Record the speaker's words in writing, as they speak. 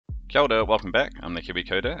Kia ora, welcome back. I'm the Kiwi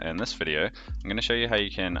Coder, and in this video I'm going to show you how you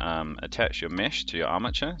can attach your mesh to your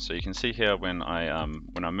armature. So you can see here when I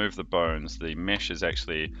move the bones, the mesh is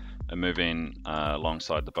actually moving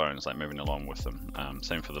alongside the bones, like moving along with them.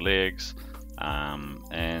 Same for the legs,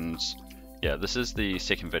 and yeah, this is the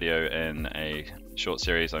second video in a short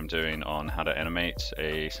series I'm doing on how to animate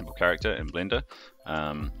a simple character in Blender.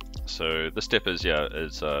 So this step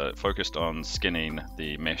is focused on skinning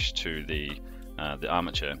the mesh to the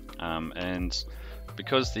armature, and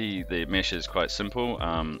because the mesh is quite simple,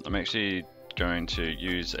 I'm actually going to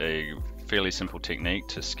use a fairly simple technique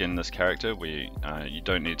to skin this character where you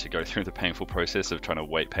don't need to go through the painful process of trying to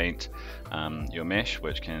weight paint your mesh,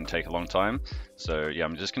 which can take a long time. So yeah,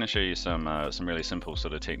 I'm just going to show you some really simple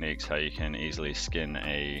sort of techniques how you can easily skin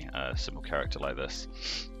a simple character like this.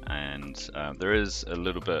 And there is a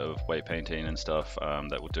little bit of weight painting and stuff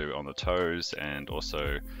that we'll do on the toes and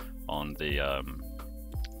also on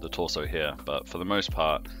the torso here, but for the most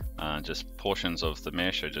part just portions of the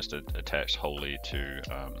mesh are just attached wholly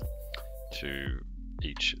to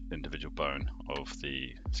each individual bone of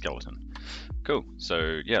the skeleton. Cool,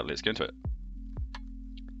 so yeah, let's get into it.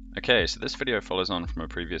 Okay, so this video follows on from a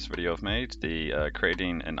previous video I've made, the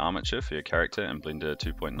creating an armature for your character in Blender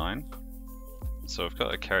 2.9. So I've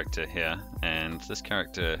got a character here, and this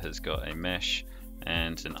character has got a mesh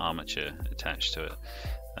and an armature attached to it.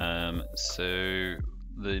 So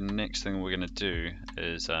the next thing we're going to do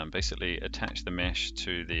is basically attach the mesh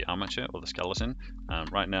to the armature or the skeleton.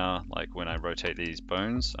 Right now, like when I rotate these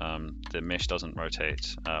bones, the mesh doesn't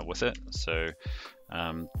rotate with it. So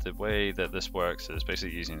the way that this works is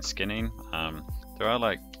basically using skinning. There are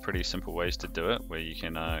like pretty simple ways to do it, where you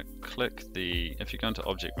can if you go into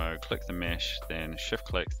object mode, click the mesh, then shift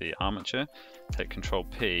click the armature, hit Control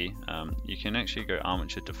P, you can actually go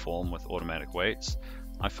Armature Deform with automatic weights.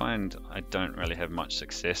 I find I don't really have much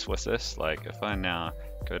success with this. Like if I now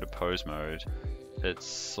go to pose mode, it's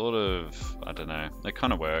sort of, I don't know, it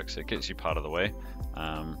kind of works, it gets you part of the way,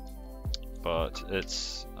 but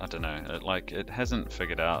it's, I don't know, it hasn't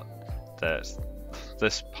figured out that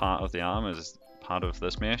this part of the arm is part of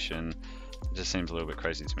this mesh, and it just seems a little bit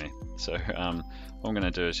crazy to me. So what I'm going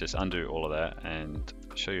to do is just undo all of that and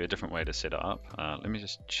show you a different way to set it up. Let me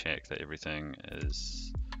just check that everything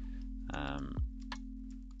is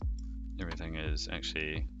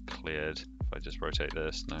actually cleared. If I just rotate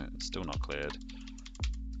this, no, it's still not cleared.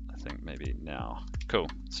 I think maybe now. Cool,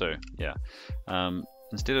 so yeah,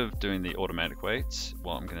 instead of doing the automatic weights,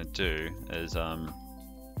 what I'm going to do is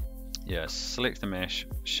select the mesh,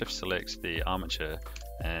 shift select the armature,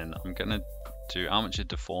 and I'm going to do Armature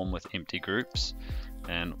Deform with empty groups.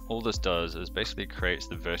 And all this does is basically creates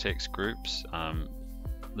the vertex groups.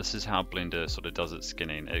 This is how Blender sort of does its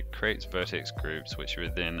skinning. It creates vertex groups which you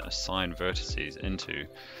would then assign vertices into,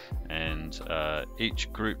 and each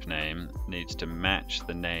group name needs to match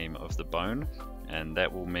the name of the bone, and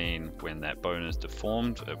that will mean when that bone is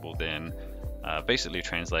deformed, it will then basically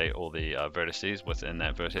translate all the vertices within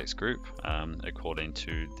that vertex group according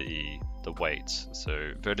to the weights.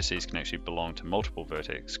 So vertices can actually belong to multiple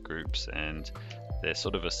vertex groups, and they're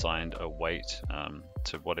sort of assigned a weight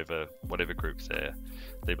to whatever group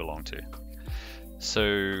they belong to.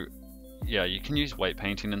 So yeah, you can use weight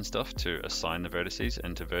painting and stuff to assign the vertices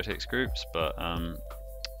into vertex groups, but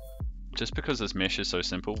just because this mesh is so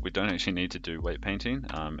simple, we don't actually need to do weight painting,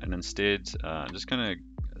 and instead I'm just going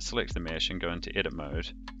to select the mesh and go into edit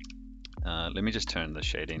mode. Let me just turn the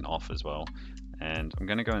shading off as well, and I'm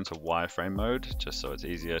going to go into wireframe mode just so it's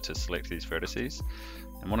easier to select these vertices.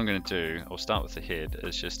 And what I'm going to do, I'll start with the head,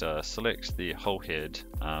 is just select the whole head,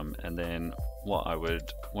 and then what I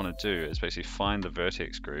would want to do is basically find the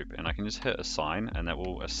vertex group, and I can just hit assign, and that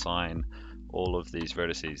will assign all of these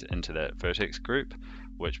vertices into that vertex group,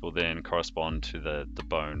 which will then correspond to the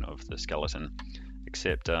bone of the skeleton.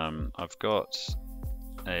 Except I've got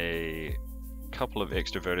a couple of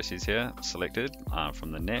extra vertices here selected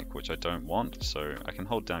from the neck, which I don't want, so I can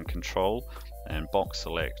hold down Control and box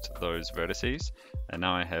select those vertices, and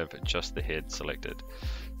now I have just the head selected.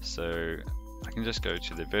 So I can just go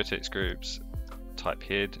to the vertex groups, type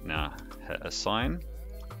head, now hit assign.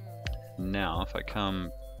 Now if I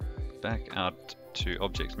come back out to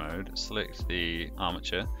object mode, select the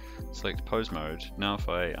armature, select pose mode. Now if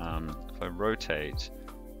I rotate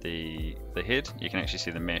the head, you can actually see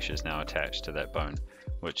the mesh is now attached to that bone,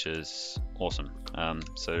 which is awesome.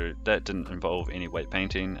 So that didn't involve any weight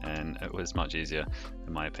painting, and it was much easier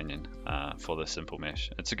in my opinion for this simple mesh.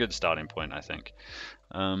 It's a good starting point, I think.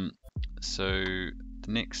 So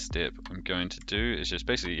the next step I'm going to do is just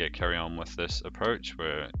basically carry on with this approach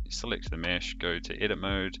where you select the mesh, go to edit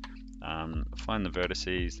mode, find the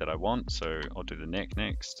vertices that I want. So I'll do the neck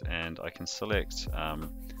next, and I can select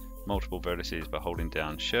multiple vertices by holding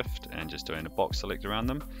down Shift and just doing a box select around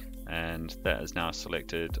them, and that is now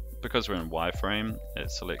selected. Because we're in wireframe,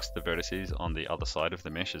 it selects the vertices on the other side of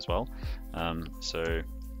the mesh as well. So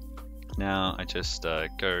now I just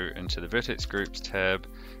go into the vertex groups tab,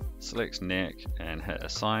 select neck and hit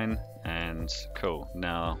assign, and cool,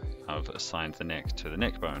 now I've assigned the neck to the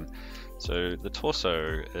neck bone. So the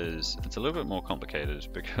torso it's a little bit more complicated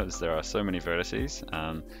because there are so many vertices.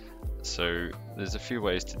 So there's a few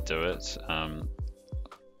ways to do it.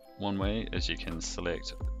 One way is you can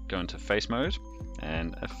go into face mode,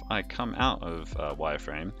 and if I come out of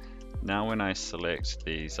wireframe, now when I select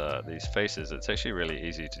these faces, it's actually really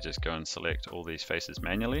easy to just go and select all these faces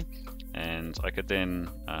manually, and I could then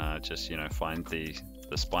just find the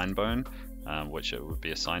spine bone, which it would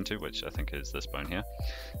be assigned to, which I think is this bone here,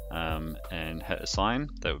 and hit assign.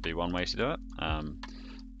 That would be one way to do it.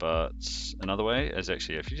 But another way is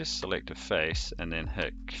actually if you just select a face and then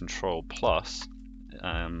hit Control plus,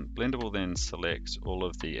 Blender will then select all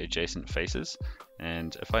of the adjacent faces,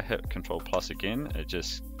 and if I hit Control plus again, it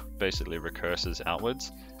just basically recurses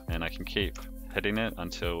outwards, and I can keep hitting it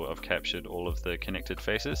until I've captured all of the connected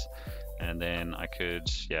faces, and then I could,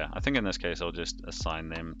 I think in this case I'll just assign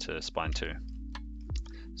them to spine 2.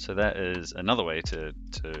 So that is another way to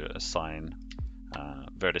assign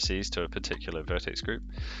vertices to a particular vertex group.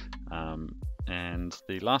 And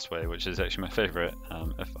the last way, which is actually my favorite,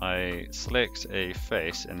 if I select a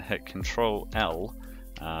face and hit Control L,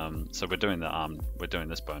 so we're doing the arm, we're doing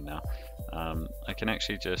this bone now, I can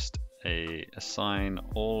actually just assign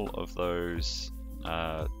all of those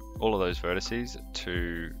vertices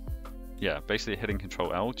to, basically hitting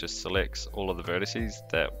Control L just selects all of the vertices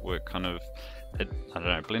that were kind of, I don't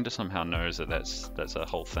know, Blender somehow knows that that's a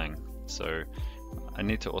whole thing. So I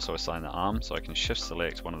need to also assign the arm, so I can shift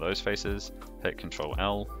select one of those faces, hit Control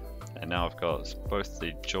L, and now I've got both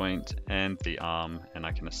the joint and the arm, and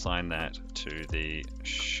I can assign that to the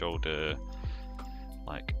shoulder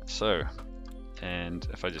like so. And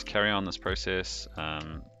if I just carry on this process,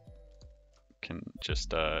 I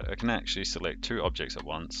can actually select 2 objects at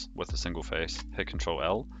once with a single face, hit Control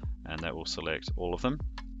L, and that will select all of them.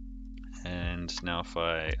 And now if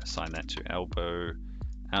I assign that to elbow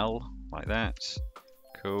L, like that,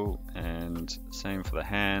 cool, and same for the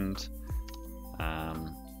hand,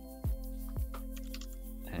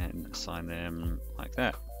 and assign them like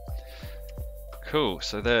that. Cool,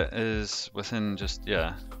 so that is within just,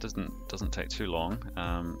 doesn't take too long,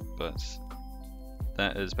 but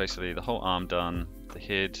that is basically the whole arm done, the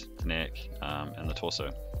head, the neck, and the torso.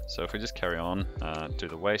 So if we just carry on, do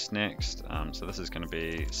the waist next, so this is going to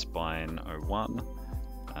be spine 01,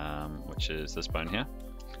 which is this bone here.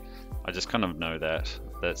 I just kind of know that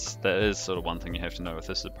is sort of one thing you have to know with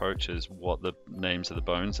this approach, is what the names of the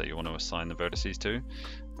bones that you want to assign the vertices to,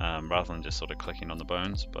 rather than just sort of clicking on the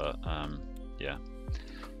bones. But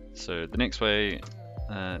so the next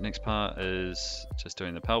part is just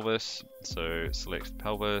doing the pelvis. So select the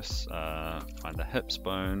pelvis, find the hips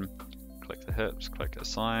bone, click the hips, click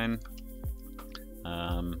assign,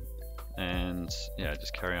 and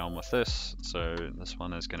just carry on with this. So this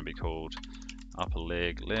one is going to be called upper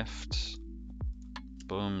leg left,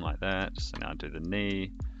 boom, like that. So now do the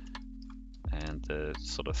knee and the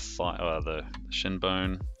sort of thigh, the shin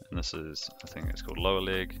bone, and this is, I think it's called lower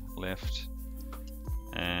leg left,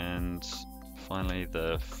 and finally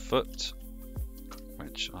the foot,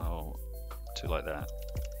 which I'll do like that.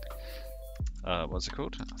 What's it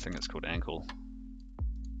called? I think it's called ankle.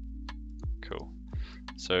 Cool.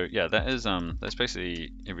 So that is that's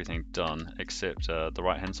basically everything done except the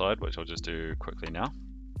right hand side, which I'll just do quickly now.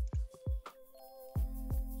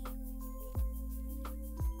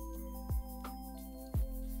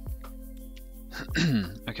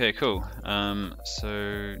 Okay, cool.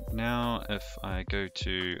 So now if I go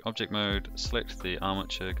to object mode, select the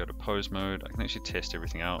armature, go to pose mode, I can actually test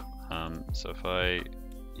everything out. So if I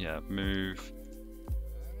move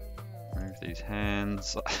these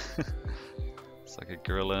hands it's like a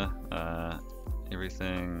gorilla,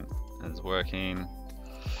 everything is working.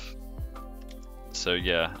 So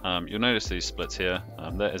you'll notice these splits here.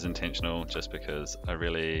 That is intentional, just because I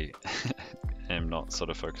really am not sort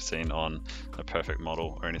of focusing on a perfect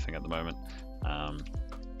model or anything at the moment.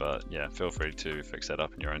 But feel free to fix that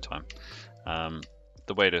up in your own time.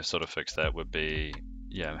 The way to sort of fix that would be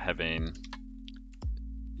having,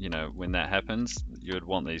 when that happens, you would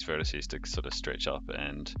want these vertices to sort of stretch up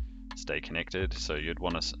and stay connected. So you'd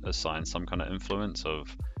want to assign some kind of influence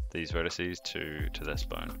of these vertices to this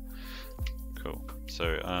bone. Cool.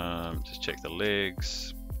 So just check the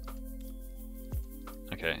legs.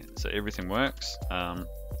 Okay, so everything works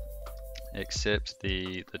except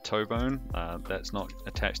the toe bone. That's not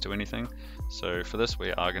attached to anything. So for this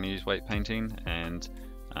we are going to use weight painting, and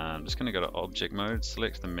I'm just going to go to object mode,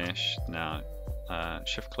 select the mesh. Now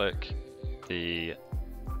shift click the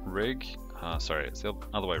rig. Sorry, it's the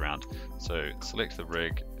other way around. So select the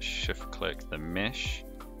rig, shift click the mesh.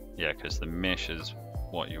 Yeah, because the mesh is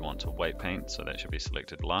what you want to weight paint, so that should be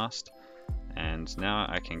selected last. And now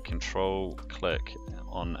I can control click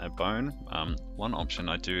on a bone. One option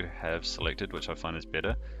I do have selected, which I find is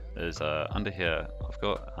better, is under here I've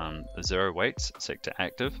got the 0 weights set to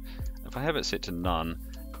active. If I have it set to none,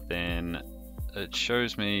 then it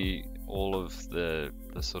shows me all of the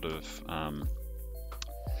sort of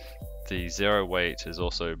the 0 weight is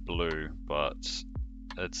also blue, but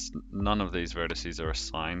it's none of these vertices are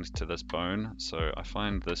assigned to this bone. So I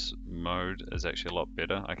find this mode is actually a lot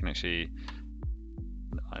better. I can actually,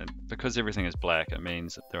 because everything is black, it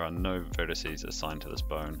means that there are no vertices assigned to this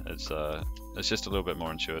bone. It's just a little bit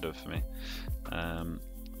more intuitive for me.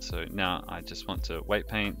 So now I just want to weight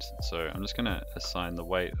paint. So I'm just going to assign the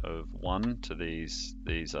weight of 1 to these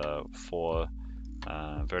 4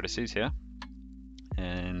 vertices here,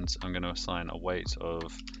 and I'm going to assign a weight of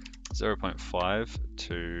 0.5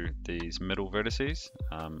 to these middle vertices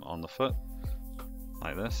on the foot,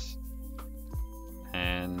 like this.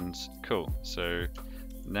 And cool. So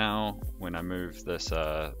now when I move this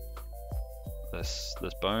this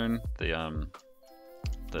bone,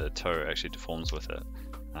 the toe actually deforms with it.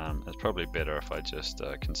 It's probably better if I just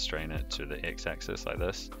constrain it to the x-axis like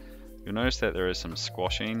this. You'll notice that there is some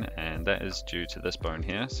squashing, and that is due to this bone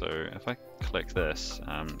here. So if I click this,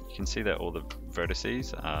 you can see that all the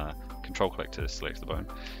vertices, control click to select the bone,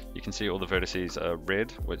 you can see all the vertices are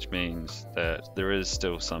red, which means that there is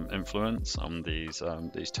still some influence on these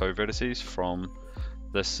toe vertices from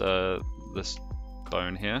this this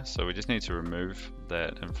bone here. So we just need to remove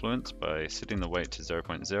that influence by setting the weight to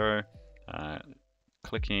 0.0,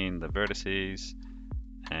 clicking the vertices,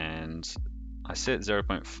 and I set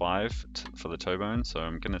 0.5 for the toe bone, so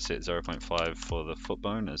I'm going to set 0.5 for the foot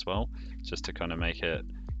bone as well, just to kind of make it,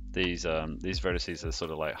 these vertices are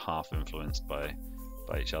sort of like half influenced by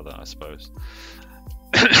each other, I suppose.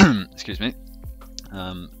 Excuse me.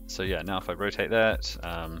 So yeah, now if I rotate that,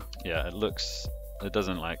 yeah, it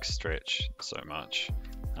doesn't like stretch so much,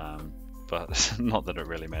 but not that it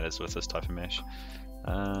really matters with this type of mesh.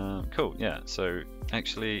 Cool, yeah, so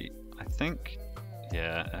actually I think,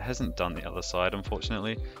 yeah, it hasn't done the other side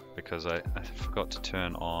unfortunately, because I forgot to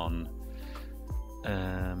turn on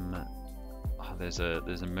there's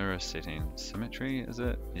a mirror setting. Symmetry, is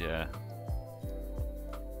it? Yeah.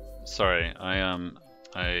 Sorry,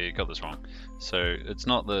 I got this wrong. So it's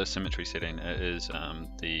not the symmetry setting, it is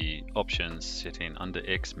the options setting under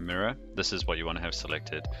X mirror. This is what you want to have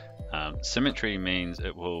selected. Symmetry means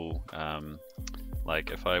it will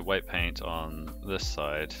like if I weight paint on this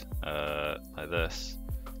side like this,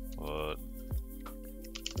 or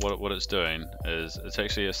what it's doing is it's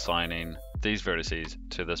actually assigning these vertices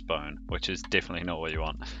to this bone, which is definitely not what you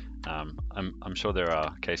want. I'm sure there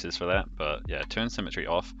are cases for that, but yeah, turn symmetry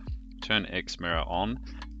off, turn X mirror on,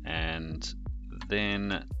 and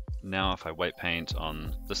then now if I weight paint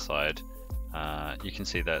on this side, you can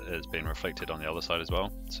see that it's been reflected on the other side as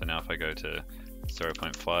well. So now if I go to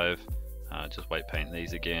 0.5, just weight paint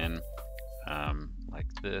these again, like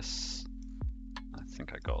this. I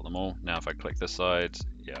think I got them all. Now if I click this side,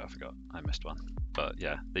 yeah, I forgot, I missed one. But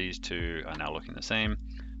yeah, these two are now looking the same.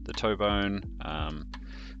 The toe bone,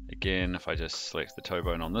 again, if I just select the toe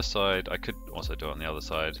bone on this side, I could also do it on the other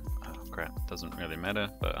side. Oh crap, doesn't really matter,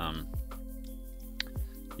 but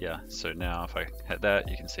yeah, so now if I hit that,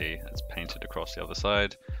 you can see it's painted across the other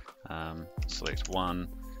side. Select one,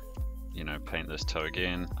 you know, paint this toe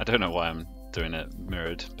again. I don't know why I'm doing it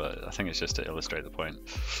mirrored, but I think it's just to illustrate the point.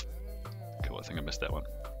 Cool, I think I missed that one.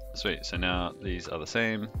 Sweet, so now these are the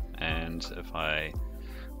same, and if I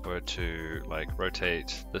were to like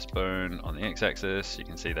rotate this bone on the x-axis, you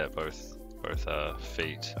can see that both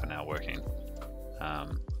feet are now working.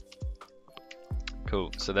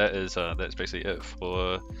 Cool, so that is that's basically it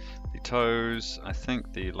for the toes. I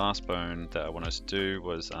think the last bone that I wanted us to do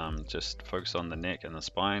was just focus on the neck and the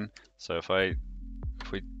spine. So if we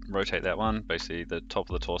rotate that one, basically the top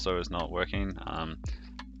of the torso is not working.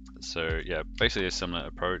 So yeah, basically a similar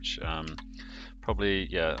approach. Probably,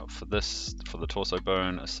 yeah, for the torso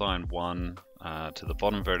bone, assign 1 to the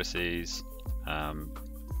bottom vertices,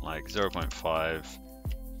 like 0.5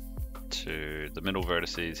 to the middle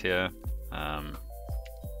vertices here.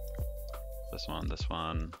 This one,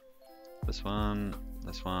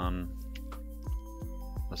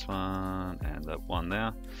 this one, and that one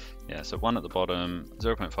there. Yeah, so 1 at the bottom,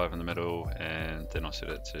 0.5 in the middle, and then I'll set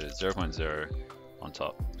it to 0.0 on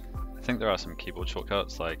top. I think there are some keyboard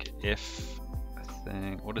shortcuts like F, I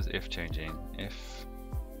think, what is F changing?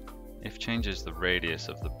 F changes the radius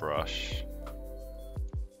of the brush,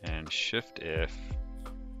 and Shift F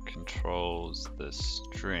controls the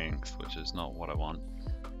strength, which is not what I want.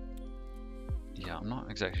 Yeah, I'm not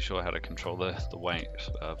exactly sure how to control the weight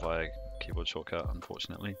via keyboard shortcut,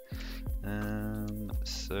 unfortunately.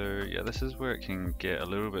 So yeah, this is where it can get a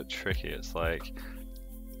little bit tricky. It's like,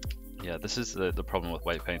 yeah, this is the problem with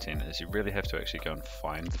weight painting, is you really have to actually go and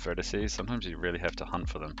find the vertices. Sometimes you really have to hunt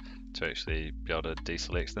for them to actually be able to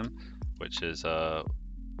deselect them, which is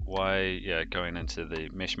why, yeah, going into the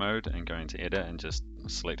mesh mode and going to edit and just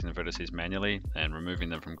selecting the vertices manually and removing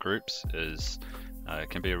them from groups is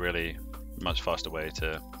can be a really much faster way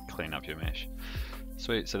to clean up your mesh.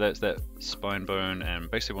 Sweet, so that's that spine bone, and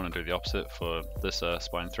basically want to do the opposite for this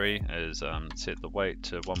spine 3 is set the weight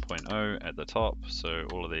to 1.0 at the top, so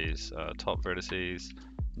all of these top vertices,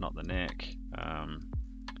 not the neck,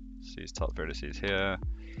 so these top vertices here,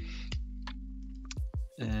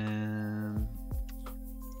 and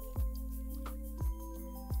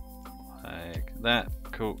like that,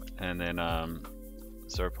 cool, and then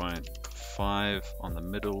 0.5 on the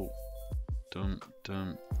middle, dun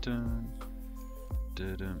dun dun.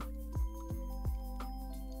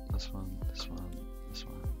 This one, this one, this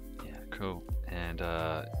one. Yeah, cool. And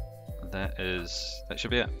that should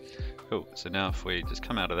be it. Cool. So now if we just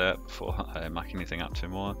come out of that before I muck anything up too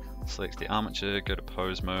more, select the armature, go to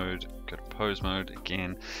pose mode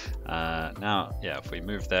again. Now, yeah, if we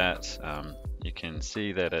move that, you can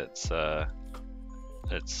see that it's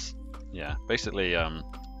yeah, basically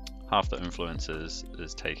half the influence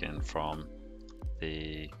is taken from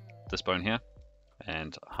this bone here,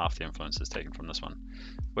 and half the influence is taken from this one,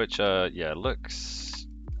 which yeah, looks,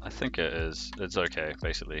 I think it's okay.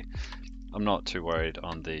 Basically, I'm not too worried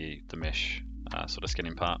on the mesh sort of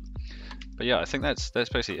skinning part, but yeah, I think that's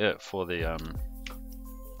basically it for the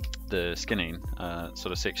skinning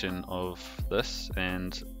sort of section of this.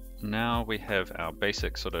 And now we have our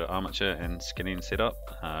basic sort of armature and skinning setup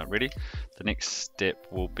ready. The next step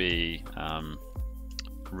will be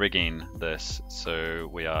rigging this so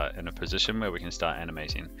we are in a position where we can start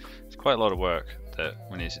animating. It's quite a lot of work that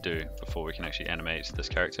we need to do before we can actually animate this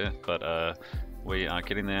character, but we are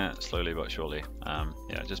getting there slowly but surely.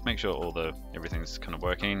 Yeah, just make sure everything's kind of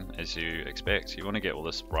working as you expect. You want to get all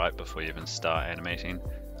this right before you even start animating,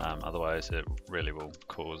 otherwise it really will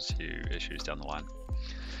cause you issues down the line.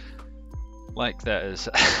 Like that is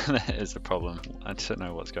that is the problem. I don't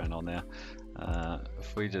know what's going on there.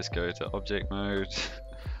 If we just go to object mode,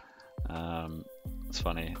 it's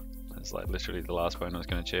funny, it's like literally the last bone I was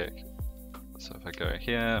going to check. So if I go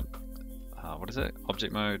here, what is it?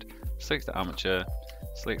 Object mode, select the armature,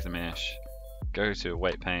 select the mesh, go to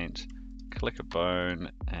weight paint, click a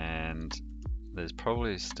bone, and there's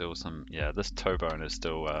probably still some, yeah, this toe bone is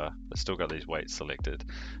still, it's still got these weights selected.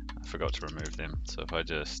 I forgot to remove them. So if I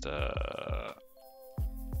just, I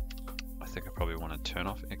think I probably want to turn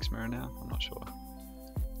off X mirror now, I'm not sure.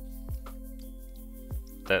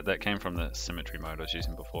 That came from the symmetry mode I was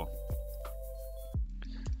using before.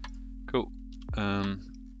 Cool.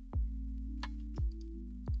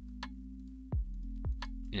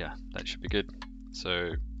 Yeah, that should be good.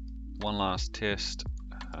 So one last test.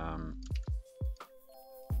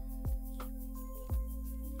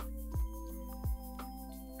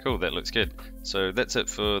 Cool, that looks good. So that's it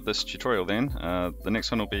for this tutorial then. The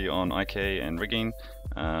next one will be on IK and rigging.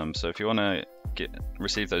 So if you want to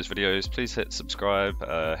receive those videos, please hit subscribe,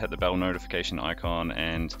 hit the bell notification icon,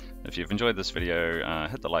 and if you've enjoyed this video,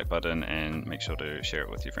 hit the like button and make sure to share it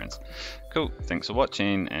with your friends. Cool, thanks for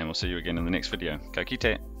watching, and we'll see you again in the next video. Ka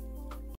kite!